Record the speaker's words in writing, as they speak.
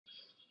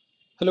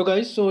Hello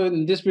guys, so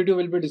in this video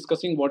we'll be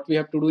discussing what we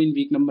have to do in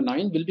week number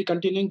 9. We'll be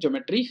continuing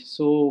geometry.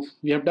 So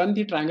we have done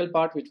the triangle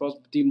part, which was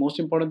the most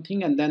important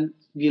thing, and then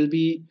we'll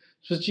be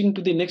switching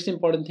to the next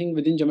important thing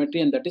within geometry,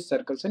 and that is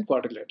circles and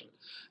quadrilateral.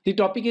 The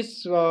topic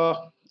is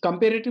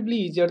comparatively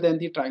easier than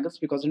the triangles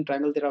because in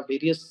triangle there are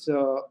various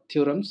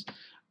theorems,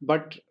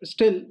 but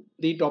still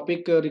the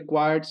topic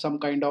required some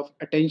kind of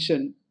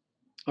attention,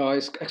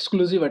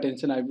 exclusive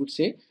attention I would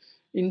say,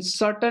 in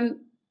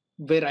certain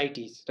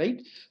varieties, right?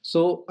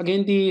 So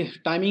again the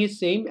timing is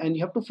same and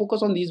you have to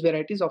focus on these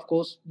varieties. Of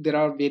course there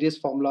are various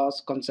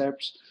formulas,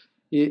 concepts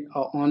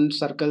on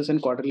circles and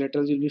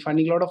quadrilaterals. You'll be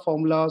finding a lot of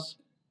formulas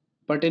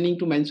pertaining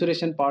to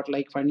mensuration part,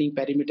 like finding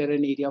perimeter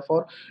and area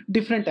for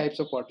different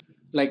types of quad,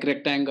 like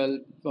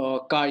rectangle,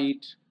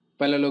 kite,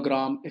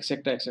 parallelogram,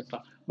 etc,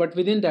 etc. But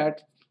within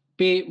that,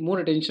 pay more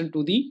attention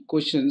to the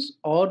questions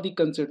or the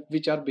concepts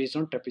which are based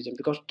on trapezium,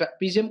 because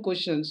trapezium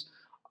questions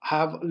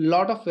have a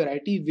lot of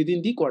variety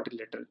within the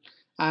quadrilateral,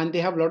 and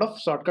they have a lot of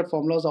shortcut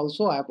formulas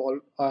also. I have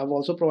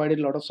also provided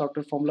a lot of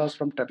shortcut formulas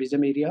from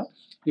trapezium area.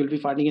 You'll be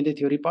finding in the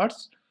theory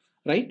parts,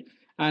 right?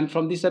 And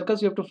from the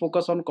circles you have to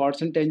focus on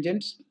chords and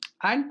tangents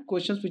and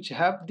questions which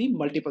have the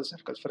multiple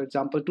circles. For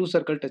example, two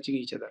circles touching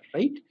each other,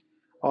 right?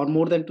 Or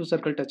more than two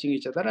circles touching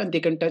each other, and they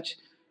can touch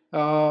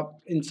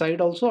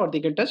inside also, or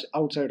they can touch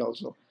outside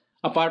also.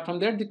 Apart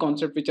from that, the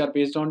concept which are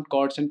based on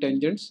chords and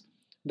tangents,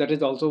 that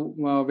is also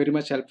very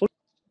much helpful.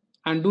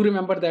 And do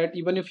remember that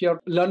even if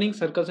you're learning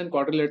circles and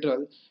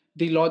quadrilateral,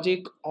 the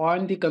logic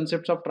on the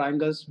concepts of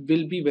triangles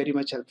will be very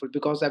much helpful,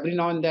 because every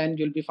now and then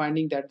you'll be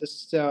finding that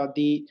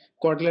the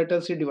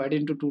quadrilaterals are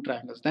divided into two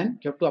triangles. Then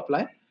you have to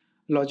apply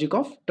logic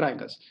of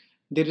triangles.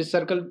 There is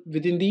circle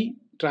within the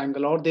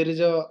triangle, or there is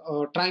a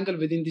triangle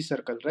within the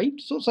circle, right?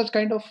 So such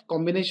kind of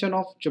combination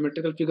of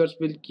geometrical figures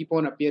will keep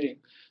on appearing.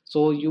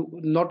 So you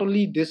not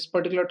only this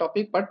particular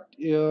topic, but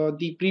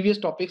the previous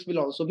topics will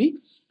also be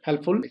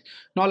helpful.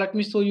 Now let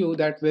me show you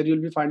that where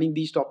you'll be finding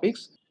these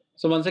topics.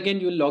 So once again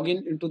you will log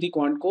in into the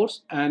quant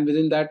course, and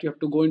within that you have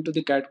to go into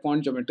the CAD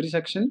quant geometry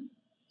section.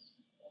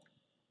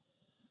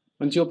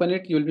 Once you open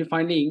it, you will be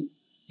finding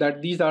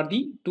that these are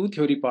the two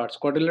theory parts,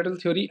 quadrilateral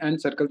theory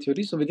and circle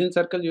theory. So within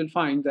circle you will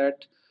find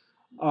that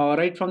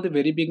right from the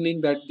very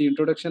beginning, that the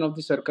introduction of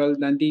the circle,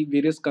 then the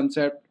various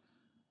concept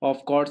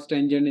of chords,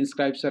 tangent,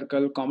 inscribed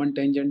circle, common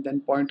tangent,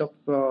 then point of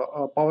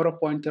power of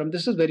point theorem.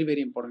 This is very,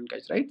 very important,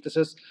 guys, right? This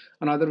is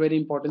another very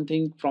important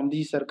thing from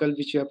the circle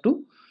which you have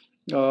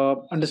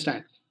to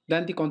understand.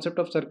 Then the concept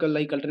of circle,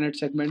 like alternate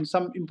segment,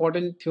 some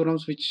important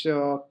theorems which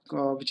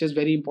is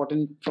very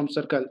important from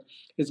circle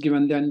is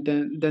given.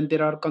 Then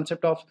there are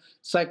concept of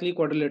cyclic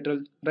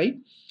quadrilateral, right?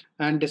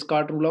 And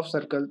discard rule of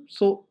circle.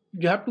 So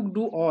you have to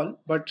do all,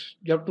 but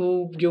you have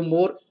to give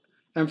more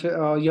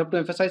you have to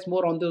emphasize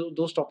more on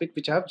those topics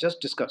which I have just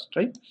discussed,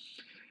 right?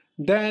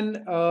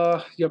 Then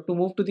you have to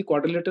move to the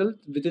quadrilateral.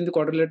 Within the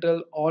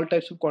quadrilateral, all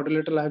types of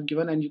quadrilateral I have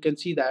given, and you can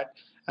see that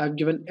I have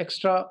given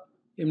extra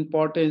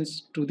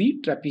importance to the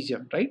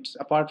trapezium, right?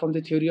 Apart from the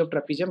theory of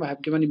trapezium, I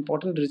have given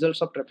important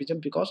results of trapezium,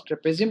 because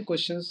trapezium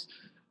questions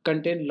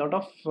contain a lot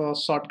of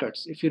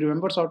shortcuts. If you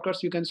remember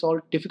shortcuts, you can solve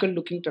difficult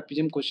looking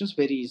trapezium questions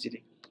very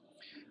easily.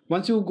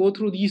 Once you go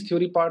through these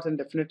theory parts, and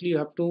definitely you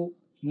have to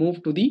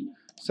move to the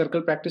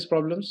circle practice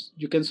problems.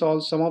 You can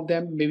solve some of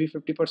them, maybe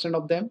 50%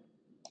 of them.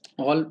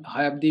 All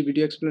have the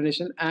video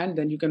explanation, and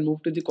then you can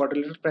move to the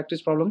quadrilateral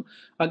practice problem.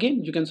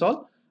 Again, you can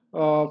solve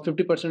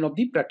 50% of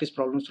the practice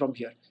problems from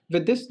here.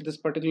 With this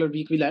particular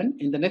week will end.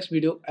 In the next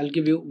video, I'll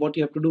give you what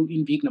you have to do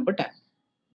in week number 10.